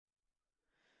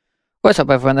What's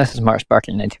up, everyone? This is Mark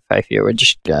Sparky95 here. We're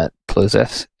just gonna close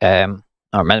this, or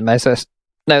minimize this.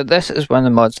 Now, this is one of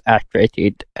the mods I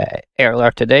created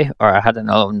earlier today, or I had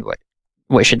another one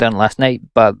which I done last night,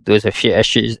 but there was a few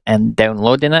issues in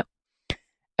downloading it.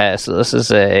 So this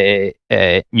is a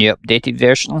new updated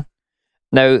version.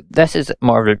 Now, this is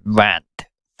more of a rant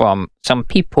from some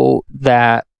people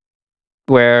that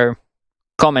were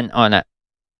commenting on it.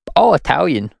 All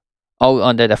Italian, all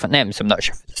under different names. I'm not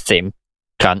sure if it's the same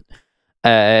cunt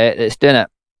that's doing it.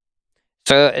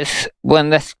 So it's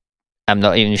when this, I'm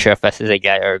not even sure if this is a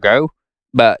guy or a girl,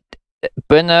 but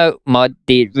Bruno Mod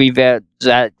di River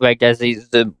Ragazzi,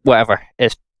 the whatever,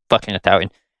 is fucking Italian.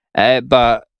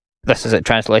 But this is it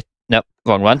translate. Nope,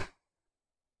 wrong one.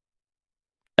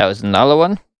 That was another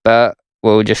one, but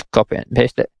we'll just copy it and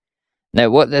paste it.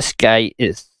 Now, what this guy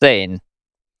is saying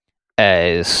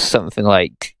is something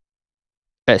like,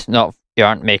 it's not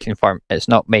making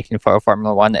for a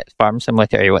Formula 1, it's Farm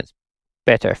Simulator. You want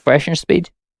better freshen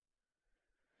speed.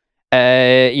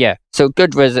 Yeah, so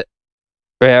good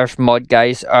reserve mod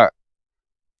guys are,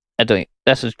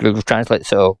 this is Google Translate,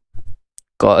 so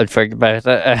God forgive about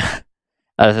it.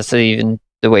 As I say, even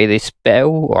the way they spell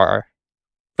or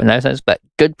pronounce it, but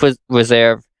good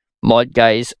reserve mod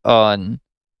guys on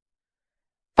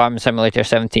Farm Simulator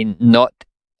 17, not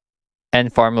in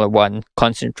Formula 1,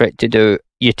 concentrate to do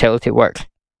utility work.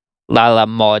 Lala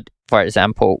mod, for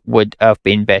example, would have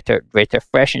been greater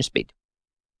freshen speed.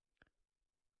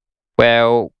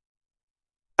 Well,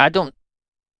 I don't,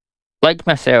 like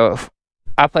myself,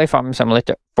 I play Farming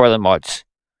Simulator for the mods.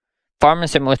 Farming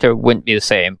Simulator wouldn't be the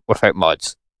same without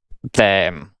mods.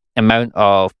 The amount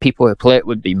of people who play it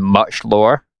would be much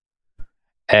lower.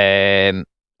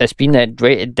 It's been a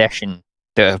great addition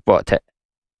to have brought it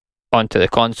onto the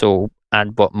console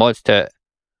and brought mods to it.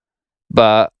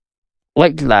 But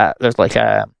like that, there's like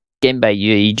a game by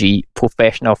UEG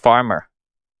Professional Farmer,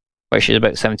 which is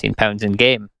about £17 in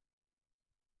game.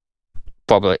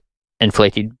 Probably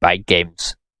inflated by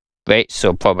games, right?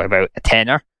 So probably about a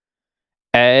tenner.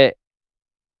 And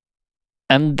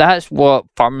that's what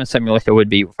Farming Simulator would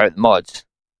be without the mods.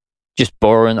 Just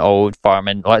boring old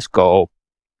farming, let's go.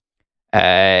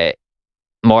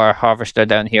 More harvester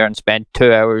down here and spend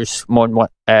 2 hours more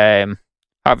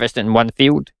harvesting one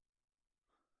field.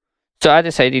 So I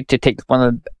decided to take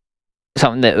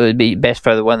something that would be best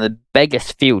for one of the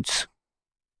biggest fields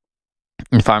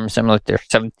in Farming Simulator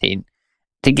 17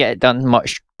 to get it done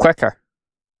much quicker.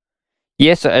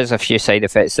 Yes, there is a few side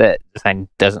effects that the thing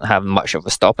doesn't have much of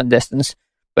a stopping distance,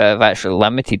 but I've actually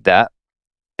limited that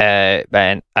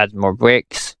by adding more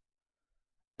breaks.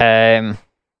 But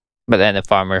then the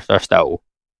farmers are still,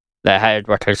 the hired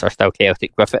workers are still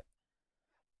chaotic with it.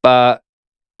 But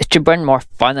it's to bring more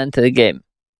fun into the game.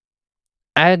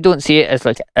 I don't see it as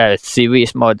like a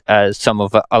serious mod as some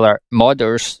of the other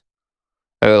modders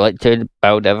who like to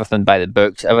build everything by the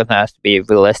books. Everything has to be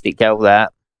realistic, all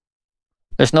that.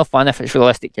 There's no fun if it's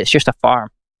realistic, it's just a farm.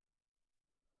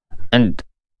 And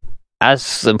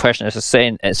as the impressionist is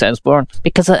saying, it sounds boring,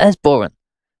 because it is boring.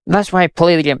 That's why I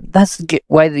play the game. That's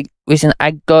the reason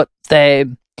I got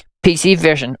the PC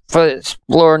version, for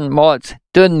exploring mods,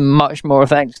 doing much more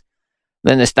things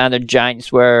than the standard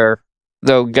giants where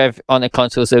they'll give, on the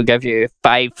consoles, they'll give you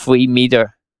 5 free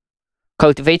meter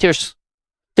cultivators.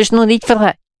 There's no need for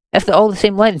that. If they're all the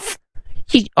same length,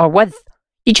 or width,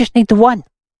 you just need the one.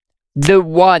 The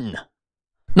one.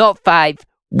 Not 5,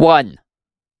 1.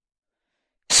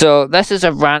 So this is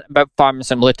a rant about Farming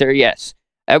Simulator, yes.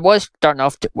 It was starting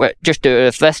off just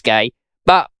with this guy,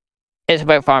 but it's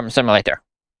about Farming Simulator.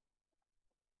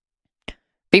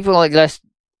 People like this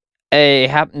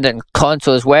happened in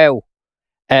console as well.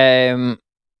 When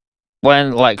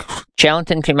like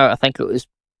Chellington came out, I think it was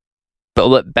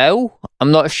Bullet Bill,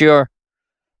 I'm not sure,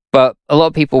 but a lot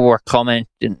of people were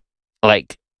commenting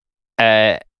like,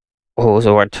 what was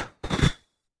the word?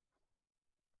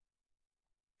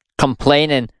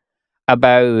 Complaining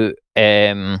about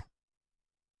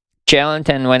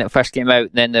Chellington when it first came out.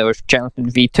 Then there was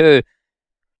Chellington V2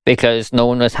 because no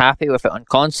one was happy with it on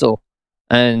console,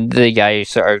 and the guy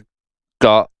sort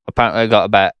of apparently got a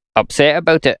bit upset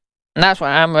about it. And that's where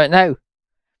I am right now,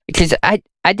 because I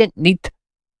didn't need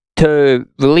to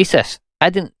release this. I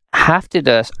didn't have to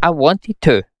do this. I wanted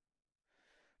to,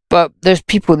 but there's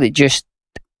people that just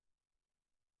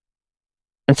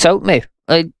insult me,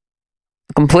 like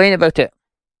complain about it.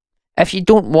 If you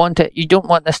don't want it, you don't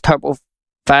want this turbo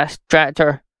fast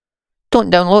tractor,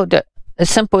 don't download it. As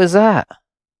simple as that.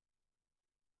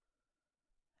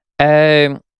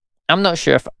 I'm not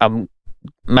sure if I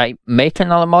might make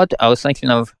another mod. I was thinking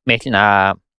of making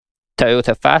a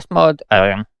Toyota Fast mod.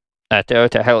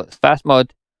 Toyota Hilux Fast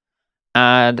Mode,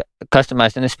 and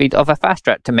customizing the speed of a fast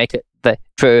track to make it the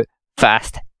true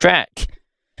fast track.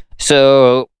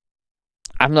 So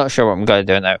I'm not sure what I'm going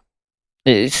to do now.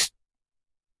 It's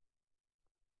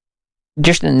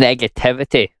just the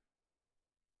negativity.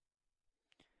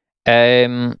 I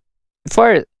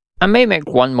may make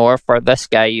one more for this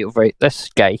guy over this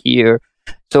guy here.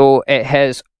 So it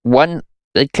has one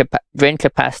drain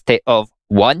capacity of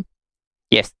 1.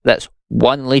 Yes, that's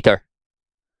 1 liter.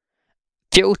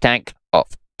 Fuel tank of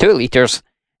 2 liters,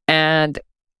 and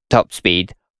top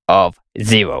speed of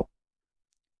 0.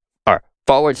 Or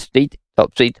forward speed,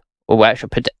 top speed, we'll actually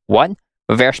put it 1.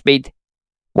 Reverse speed,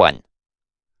 1.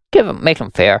 Make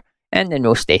them fair, and then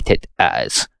we'll state it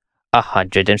as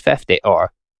 150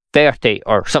 or 30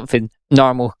 or something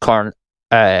normal corn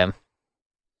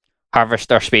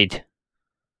harvester speed.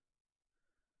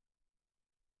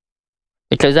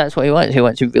 Because that's what he wants. He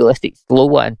wants a realistic slow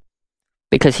one.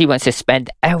 Because he wants to spend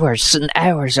hours and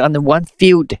hours on the one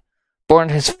field, boring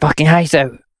his fucking eyes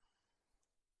out.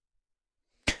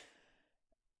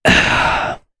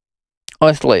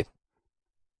 Honestly,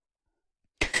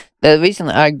 the reason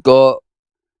I got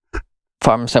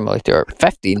Farm Simulator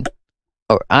 15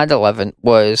 and 11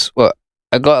 was, well,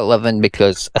 I got 11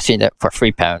 because I seen it for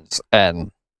 £3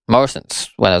 in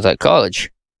Morrison's when I was at college.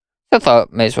 I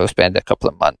thought may as well spend a couple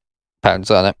of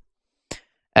pounds on it.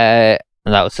 And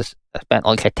that was just, I spent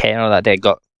like a tenner that day.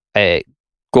 Got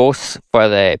Ghosts for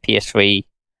the PS3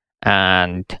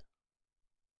 and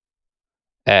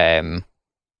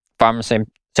Farm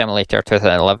Simulator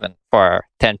 2011 for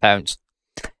 £10.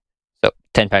 So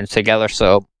 £10 together.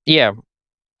 So yeah,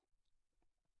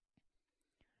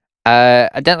 I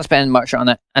didn't spend much on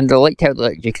it, and I liked how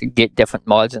you could get different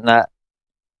mods and that.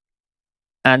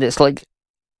 And it's like,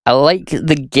 I like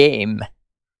the game,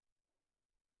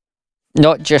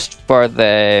 not just for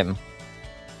the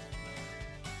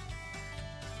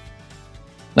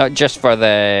just start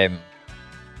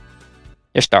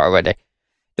already.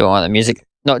 Don't want the music.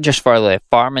 Not just for the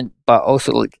farming, but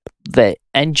also like the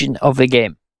engine of the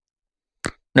game.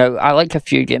 Now, I like a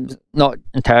few games, not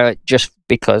entirely just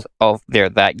because of they're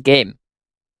that game,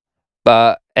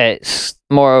 but it's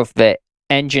more of the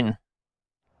engine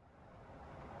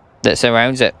that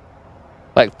surrounds it.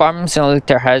 Like, Farming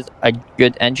Simulator has a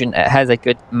good engine, it has a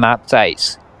good map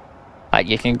size. Like,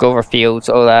 you can go over fields,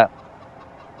 all that.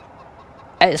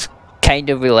 It's kind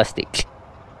of realistic.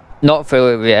 Not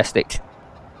fully realistic.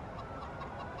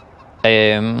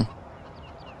 If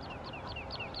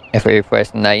we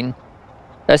press 9.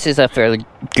 This is a fairly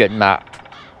good map.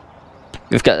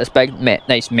 You've got this big,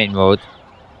 nice main road.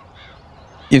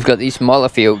 You've got these smaller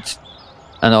fields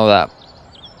and all that.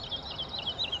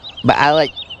 But I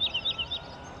like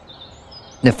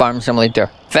the Farm Simulator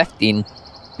 15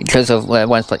 because of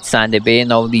ones like Sandy Bay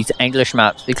and all these English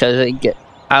maps, because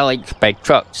I like big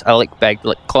trucks. I like big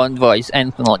convoys,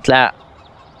 anything like that.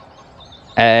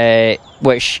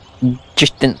 Which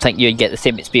just didn't think you'd get the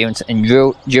same experience in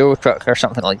Euro Truck or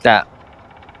something like that.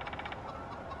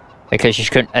 Because you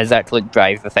couldn't exactly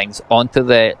drive the things onto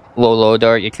the low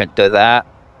loader, you couldn't do that.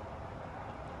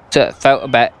 So it felt a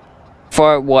bit,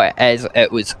 for what it is,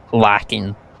 it was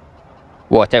lacking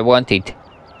what I wanted.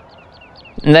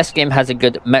 And this game has a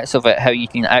good mix of it, how you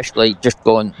can actually just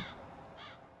go and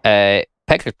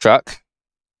pick a truck,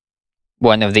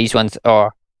 one of these ones,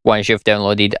 or ones you've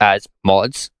downloaded as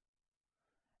mods.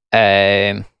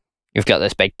 You've got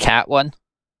this big cat one,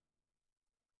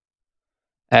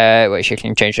 which you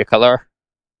can change the colour.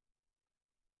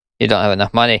 You don't have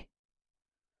enough money.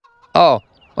 Oh,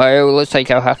 well, it looks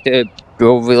like I'll have to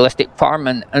go realistic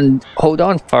farming and hold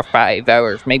on for 5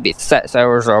 hours, maybe 6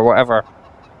 hours or whatever.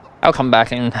 I'll come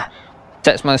back in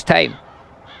 6 months' time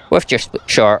with just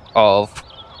short of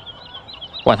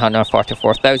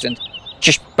 144,000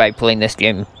 just by playing this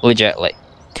game legitly.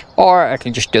 Or I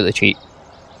can just do the cheat.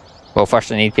 Well,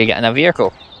 first I need to get in a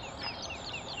vehicle.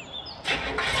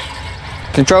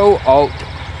 Control, Alt,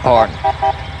 Horn.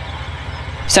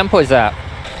 Simple as that.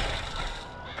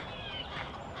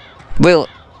 Well,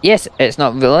 yes, it's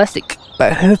not realistic,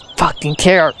 but who fucking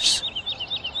cares?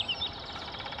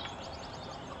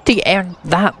 To earn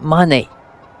that money,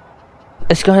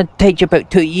 it's gonna take you about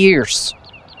 2 years.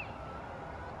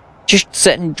 Just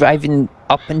sitting driving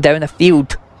up and down a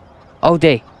field all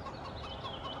day.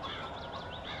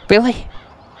 Really?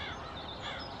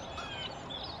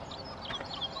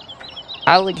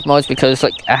 I like mods because,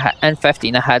 like, in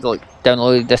 15 I had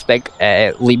downloaded this big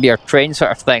Liebherr train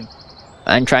sort of thing,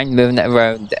 and trying moving it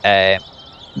around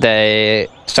the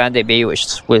Sandy Bay,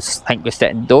 which was, I think, was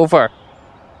set in Dover.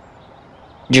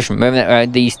 Just moving it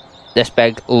around these this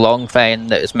big long thing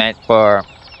that is meant for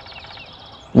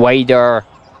wider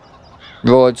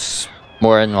roads,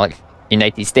 more in like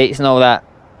United States and all that.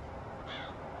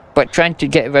 But trying to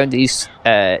get around these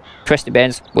twisty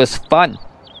bends was fun.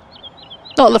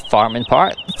 Not the farming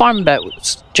part. The farming bit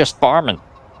was just farming.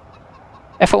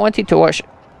 If I wanted to watch,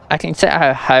 I can set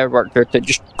a hired worker to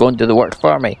just go and do the work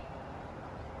for me.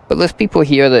 But there's people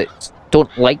here that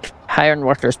don't like hiring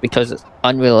workers because it's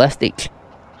unrealistic.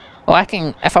 Well, I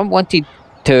can, if I wanted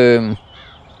to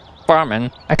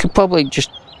farming, I could probably just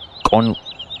go and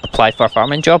apply for a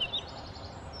farming job.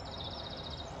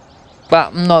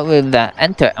 But I'm not really that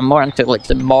into it. I'm more into like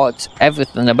the mods,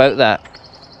 everything about that.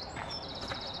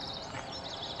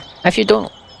 If you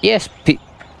don't, yes,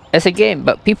 it's a game,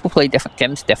 but people play different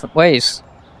games different ways.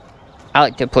 I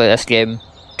like to play this game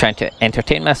trying to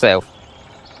entertain myself,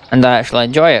 and I actually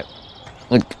enjoy it.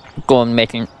 Like going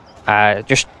making, I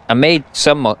made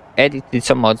some edited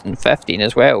some mods in 15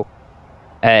 as well.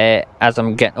 As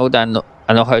I'm getting older,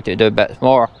 I know how to do bits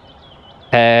more.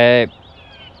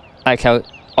 Like how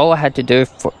all I had to do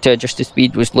to adjust the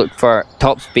speed was look for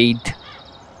top speed,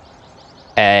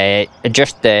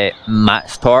 adjust the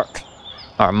max torque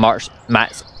or max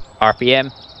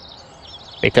RPM,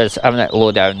 because having it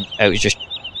low down, it was just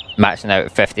maxing out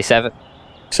at 57.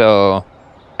 So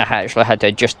I actually had to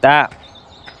adjust that.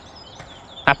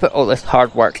 I put all this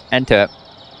hard work into it.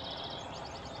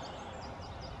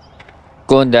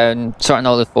 Going down, sorting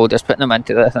all the folders, putting them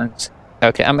into the things.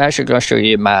 Okay, I'm actually going to show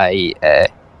you my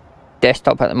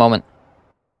desktop at the moment.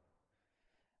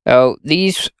 Oh,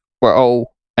 these were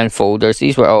all in folders.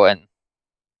 These were all in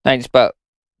things, but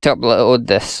to upload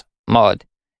this mod,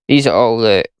 these are all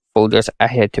the folders I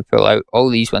had to pull out. All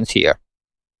these ones here.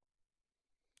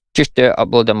 Just to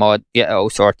upload the mod, get it all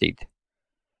sorted.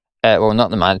 Well, not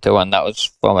the Manto one, that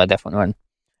was from a different one.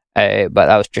 But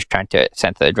I was just trying to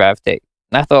send to the drive tape.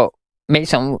 And I thought, make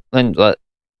something that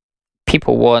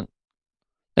people want.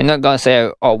 They're not going to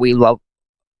say, oh, we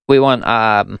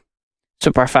want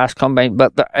super fast combine,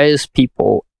 but there is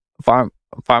people, farm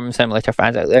simulator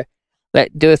fans out there,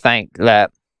 that do think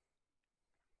that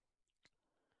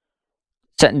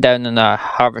sitting down in a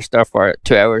harvester for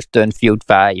 2 hours doing field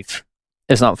 5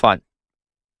 is not fun.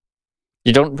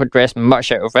 You don't progress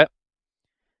much out of it.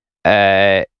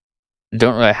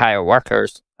 Don't really hire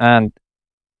workers, and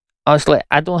honestly,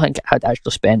 I don't think I'd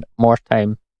actually spend more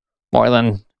than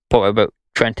probably about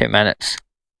 20 minutes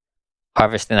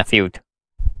harvesting a field.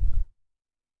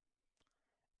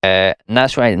 And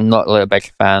that's why I'm not really a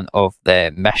big fan of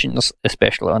the missions,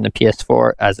 especially on the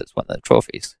PS4, as it's one of the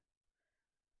trophies.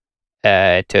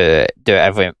 To do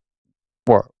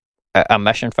a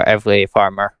mission for every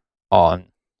farmer on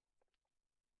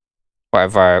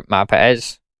whatever map it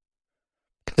is,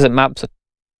 because the maps,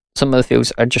 some of the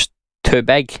fields are just too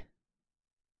big.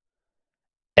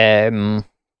 And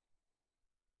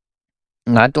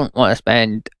I don't want to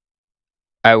spend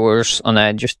hours on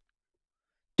it just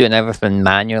doing everything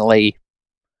manually.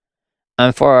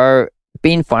 And for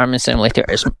being farming simulator,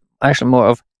 it's actually more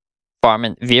of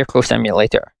farming vehicle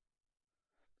simulator,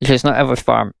 because not every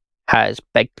farm has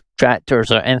big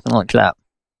tractors or anything like that.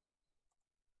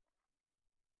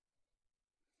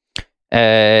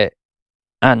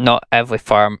 And not every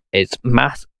farm is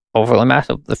overly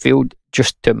massive. The field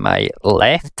just to my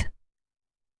left,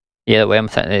 yeah, the way I'm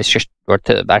sitting is just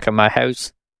to the back of my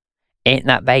house, ain't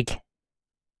that big.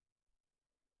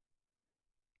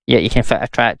 Yeah, you can fit a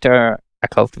tractor, a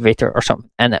cultivator or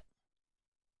something in it.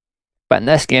 But in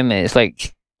this game, it's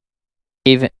like,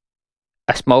 even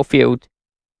a small field,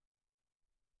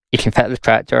 you can fit the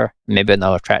tractor, maybe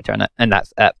another tractor in it, and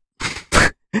that's it.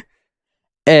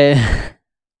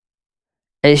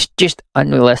 It's just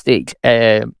unrealistic.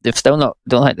 Don't think they've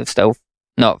still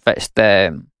not fixed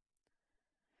the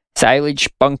silage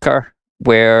bunker,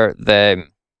 where the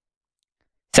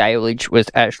silage was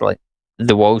actually,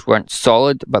 the walls weren't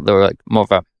solid, but they were like more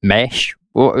of a mesh,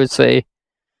 what I would say.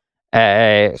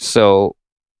 So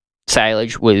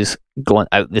silage was going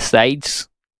out the sides.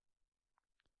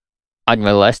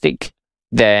 Unrealistic.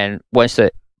 Then once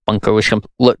the bunker was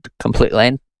looked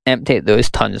completely empty,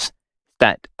 those tons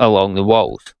stacked along the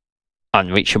walls.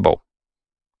 Unreachable.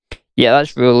 Yeah,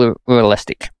 that's really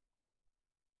realistic.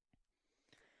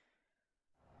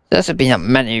 This has been a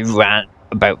mini rant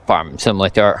about Farming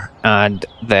Simulator and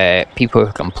the people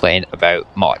who complain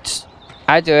about mods.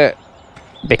 I do it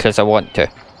because I want to.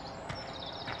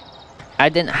 I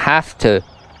didn't have to.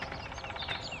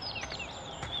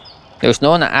 There was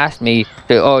no one that asked me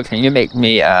to, oh, can you make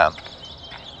me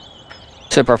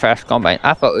super fast combine?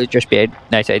 I thought it would just be a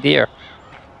nice idea.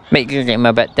 Make your game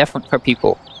a bit different for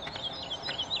people.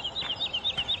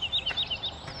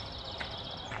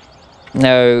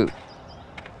 Now,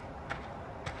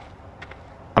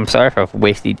 I'm sorry if I've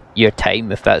wasted your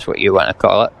time, if that's what you want to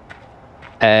call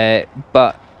it.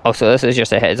 But also, this is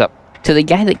just a heads up to the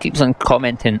guy that keeps on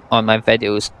commenting on my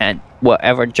videos and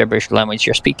whatever gibberish language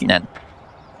you're speaking in.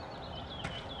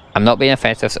 I'm not being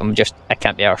offensive, I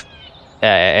can't be arsed.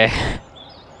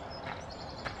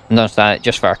 Understand it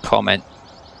just for a comment.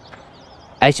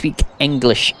 I speak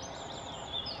English.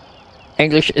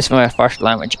 English is my first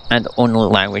language and only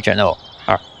language I know.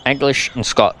 Or English and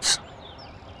Scots.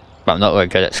 But I'm not very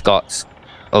good at Scots.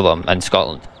 Although I'm in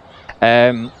Scotland.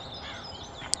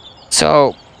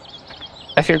 So,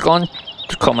 if you're going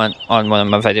to comment on one of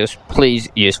my videos, please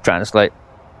use translate.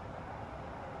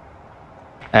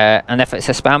 And if it's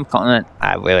a spam comment,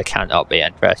 I really cannot be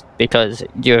interested, because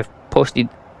you've posted,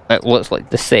 it looks like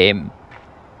the same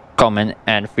comment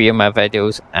in 3 of my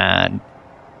videos, and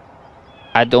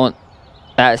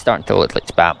that's starting to look like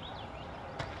spam.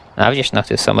 And I've just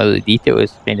noticed some of the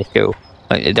details kind of cool,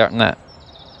 like the dirt and that.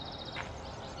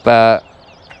 But,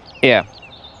 yeah.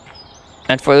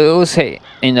 And for those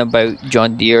hating about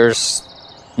John Deere's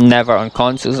never on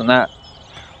consoles and that,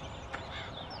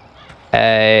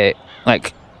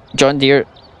 like, John Deere,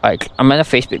 like, I'm in a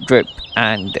Facebook group,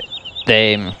 and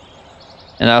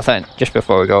another thing, just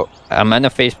before we go, I'm in a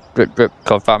Facebook group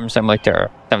called Farming Simulator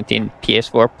 17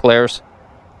 PS4 players,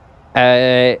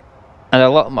 and a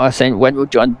lot of them are saying, when will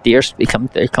John Deere become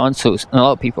the consoles? And a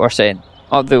lot of people are saying,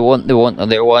 oh, they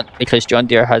won't, because John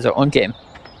Deere has their own game.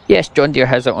 Yes, John Deere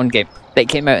has their own game. They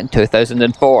came out in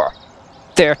 2004,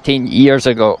 13 years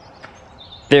ago.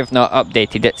 They've not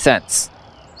updated it since.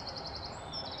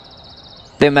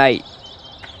 They might.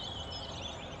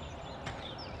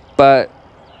 But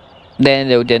then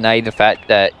they'll deny the fact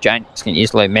that giants can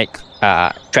easily make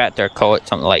a tractor, call it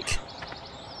something like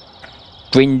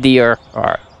Green Deer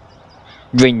or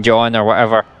Green John or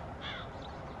whatever.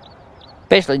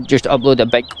 Basically just upload a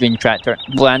big green tractor,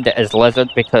 brand it as Lizard,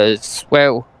 because,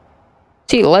 well,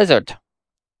 see, Lizard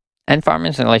in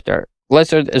Farming Simulator,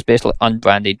 Lizard is basically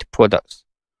unbranded products.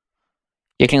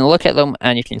 You can look at them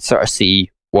and you can sort of see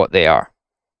what they are.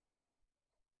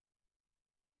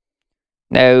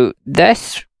 Now,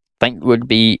 this, I think, would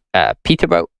be a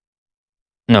Peterbilt.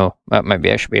 No, that might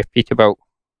actually be a Peterbilt.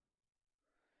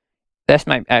 This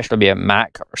might actually be a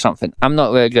Mack or something. I'm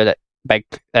not really good at big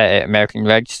American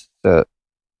rigs, so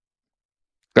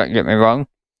don't get me wrong.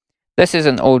 This is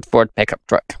an old Ford pickup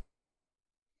truck.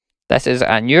 This is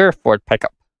a newer Ford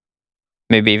pickup.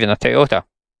 Maybe even a Toyota.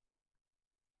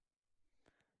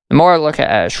 The more I look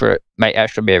at it, it might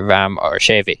actually be a Ram or a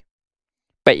Chevy.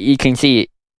 But you can see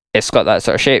it's got that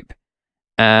sort of shape.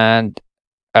 And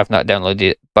I've not downloaded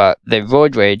it, but the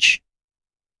road rage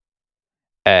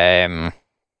is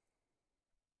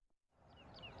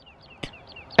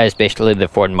basically the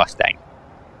Ford Mustang.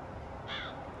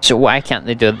 So why can't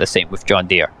they do the same with John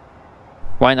Deere?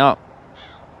 Why not?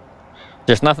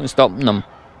 There's nothing stopping them.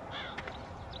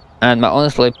 And my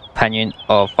honest opinion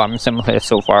of Farming Simulator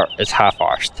so far is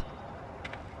half-arsed.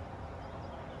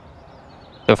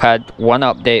 They've had one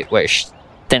update which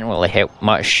didn't really help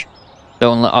much. The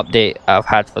only update I've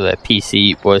had for the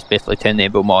PC was basically to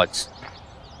enable mods.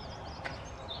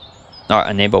 Not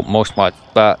enable most mods,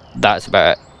 but that's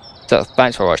about it. So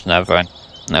thanks for watching everyone,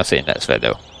 and I'll see you in the next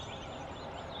video.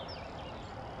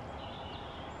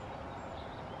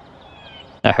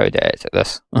 Now how do I edit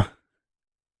this?